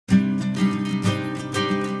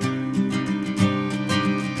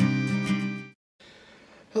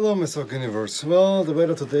Hello, my soccer universe. Well, the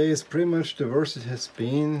weather today is pretty much the worst it has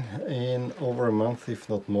been in over a month, if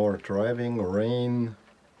not more. Driving, rain,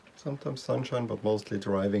 sometimes sunshine, but mostly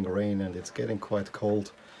driving, rain, and it's getting quite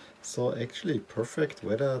cold. So actually perfect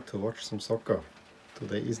weather to watch some soccer.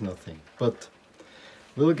 Today is nothing, but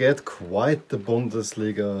we'll get quite the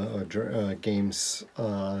Bundesliga games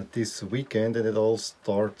this weekend, and it all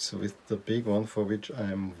starts with the big one for which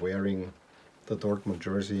I'm wearing the Dortmund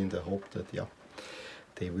jersey in the hope that, yeah,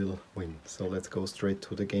 they will win. So let's go straight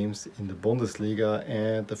to the games in the Bundesliga,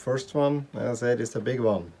 and the first one, as I said, is the big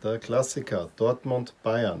one, the Klassiker, Dortmund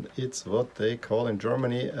Bayern. It's what they call in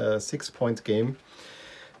Germany a 6-point game.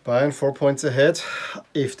 Bayern 4 points ahead.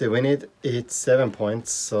 If they win it, it's 7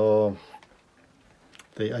 points. So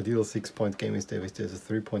the ideal 6-point game is there's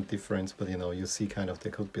a 3-point difference, but you see kind of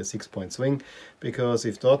there could be a 6-point swing, because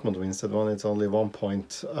if Dortmund wins that one, it's only 1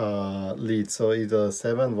 point lead. So either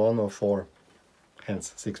 7, 1 or 4.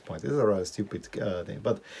 Hence 6 points. This is a rather stupid thing,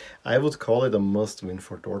 but I would call it a must-win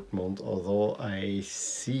for Dortmund, although I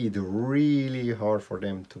see it really hard for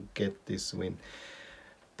them to get this win.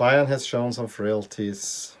 Bayern has shown some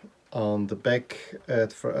frailties on the back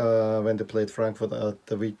at when they played Frankfurt at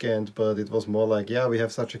the weekend, but it was more like, yeah, we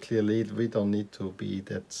have such a clear lead, we don't need to be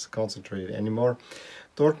that concentrated anymore.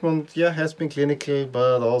 Dortmund, yeah, has been clinical,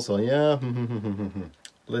 but also, yeah,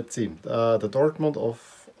 let's see. The Dortmund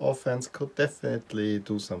offense could definitely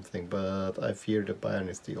do something, but I fear that Bayern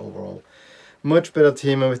is the overall much better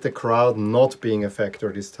team, and with the crowd not being a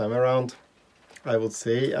factor this time around, I would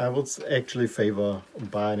say I would actually favor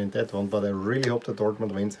Bayern in that one, but I really hope that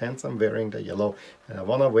Dortmund wins. Hence I'm wearing the yellow, and I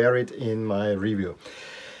want to wear it in my review.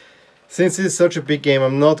 Since it's such a big game,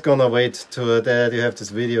 I'm not gonna wait to that you have this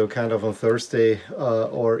video kind of on Thursday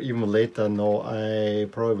or even later. No, I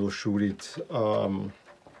probably will shoot it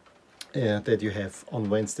that you have on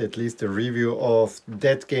Wednesday, at least a review of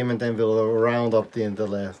that game, and then we'll round up the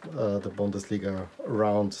Bundesliga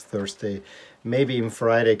round Thursday, maybe even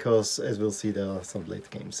Friday, because as we'll see there are some late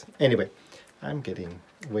games. Anyway, I'm getting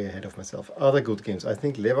way ahead of myself. Other good games, I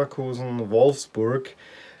think Leverkusen, Wolfsburg,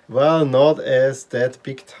 well, not as that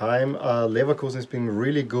big time. Leverkusen has been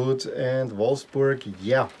really good, and Wolfsburg,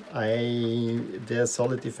 yeah, they're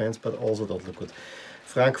solid defense, but also don't look good.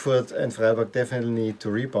 Frankfurt and Freiburg definitely need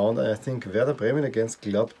to rebound. I think Werder Bremen against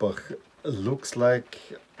Gladbach looks like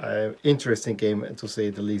an interesting game, to say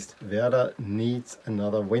the least. Werder needs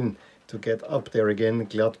another win to get up there again.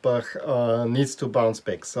 Gladbach needs to bounce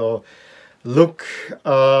back. So look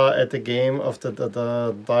at the game of the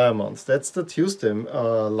Diamonds. That's the Tuesday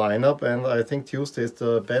lineup, and I think Tuesday is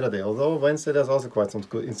the better day. Although Wednesday there's also quite some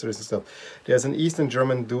good interesting stuff. There's an Eastern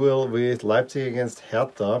German duel with Leipzig against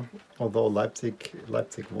Hertha. Although Leipzig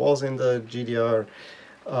was in the GDR,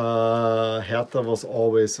 Hertha was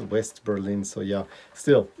always West Berlin. So yeah,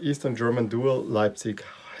 still Eastern German duel, Leipzig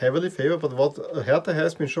heavily favored. But what Hertha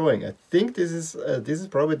has been showing, I think this is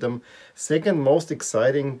probably the second most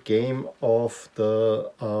exciting game of the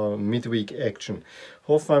midweek action.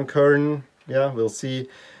 Hoffenheim Köln, yeah, we'll see.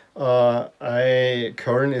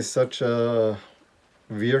 Köln is such a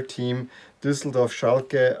weird team. Düsseldorf,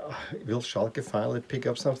 Schalke, will Schalke finally pick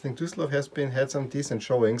up something? Düsseldorf has had some decent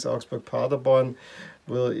showings. Augsburg, Paderborn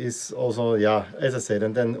is also, yeah, as I said,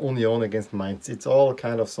 and then Union against Mainz. It's all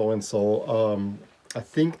kind of so and so. I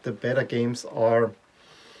think the better games are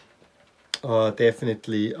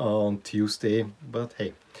definitely on Tuesday, but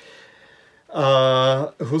hey,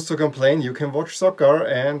 who's to complain? You can watch soccer,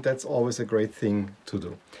 and that's always a great thing to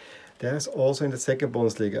do. There's also in the second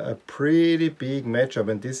Bundesliga a pretty big matchup,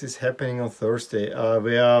 and this is happening on Thursday,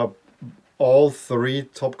 where all three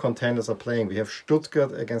top contenders are playing. We have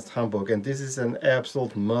Stuttgart against Hamburg, and this is an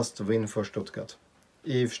absolute must-win for Stuttgart.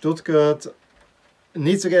 If Stuttgart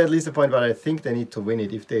needs to get at least a point, but I think they need to win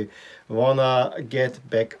it if they wanna get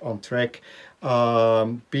back on track.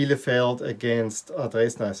 Bielefeld against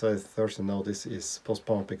Dresden. So Thursday, no, this is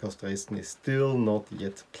postponed because Dresden is still not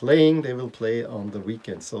yet playing. They will play on the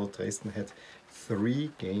weekend. So Dresden had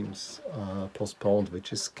 3 games postponed,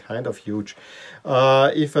 which is kind of huge.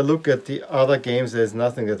 If I look at the other games, there's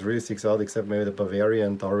nothing that really sticks out except maybe the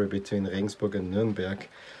Bavarian derby between Regensburg and Nürnberg.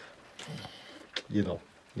 You know.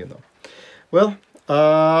 Well,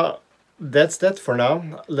 that's that for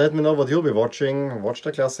now. Let me know what you'll be watching. Watch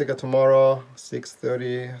the Klassiker tomorrow,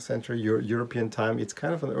 6:30 Central European time. It's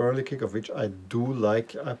kind of an early kickoff, which I do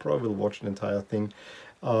like. I probably will watch the entire thing.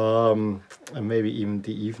 And maybe even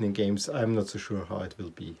the evening games. I'm not so sure how it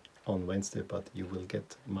will be on Wednesday, but you will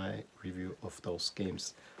get my review of those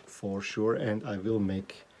games for sure. And I will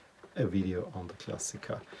make a video on the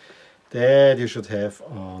Klassiker that you should have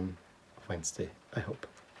on Wednesday, I hope.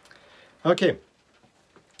 Okay.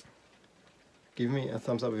 Give me a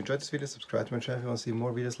thumbs up if you enjoyed this video, subscribe to my channel if you want to see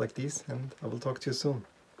more videos like these, and I will talk to you soon.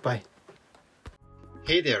 Bye!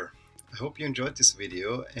 Hey there! I hope you enjoyed this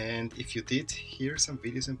video, and if you did, here are some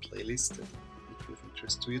videos and playlists that would be of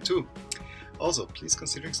interest to you too. Also, please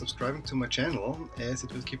consider subscribing to my channel, as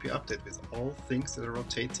it will keep you updated with all things that are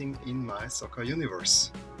rotating in my soccer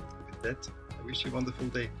universe. With that, I wish you a wonderful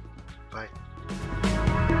day. Bye!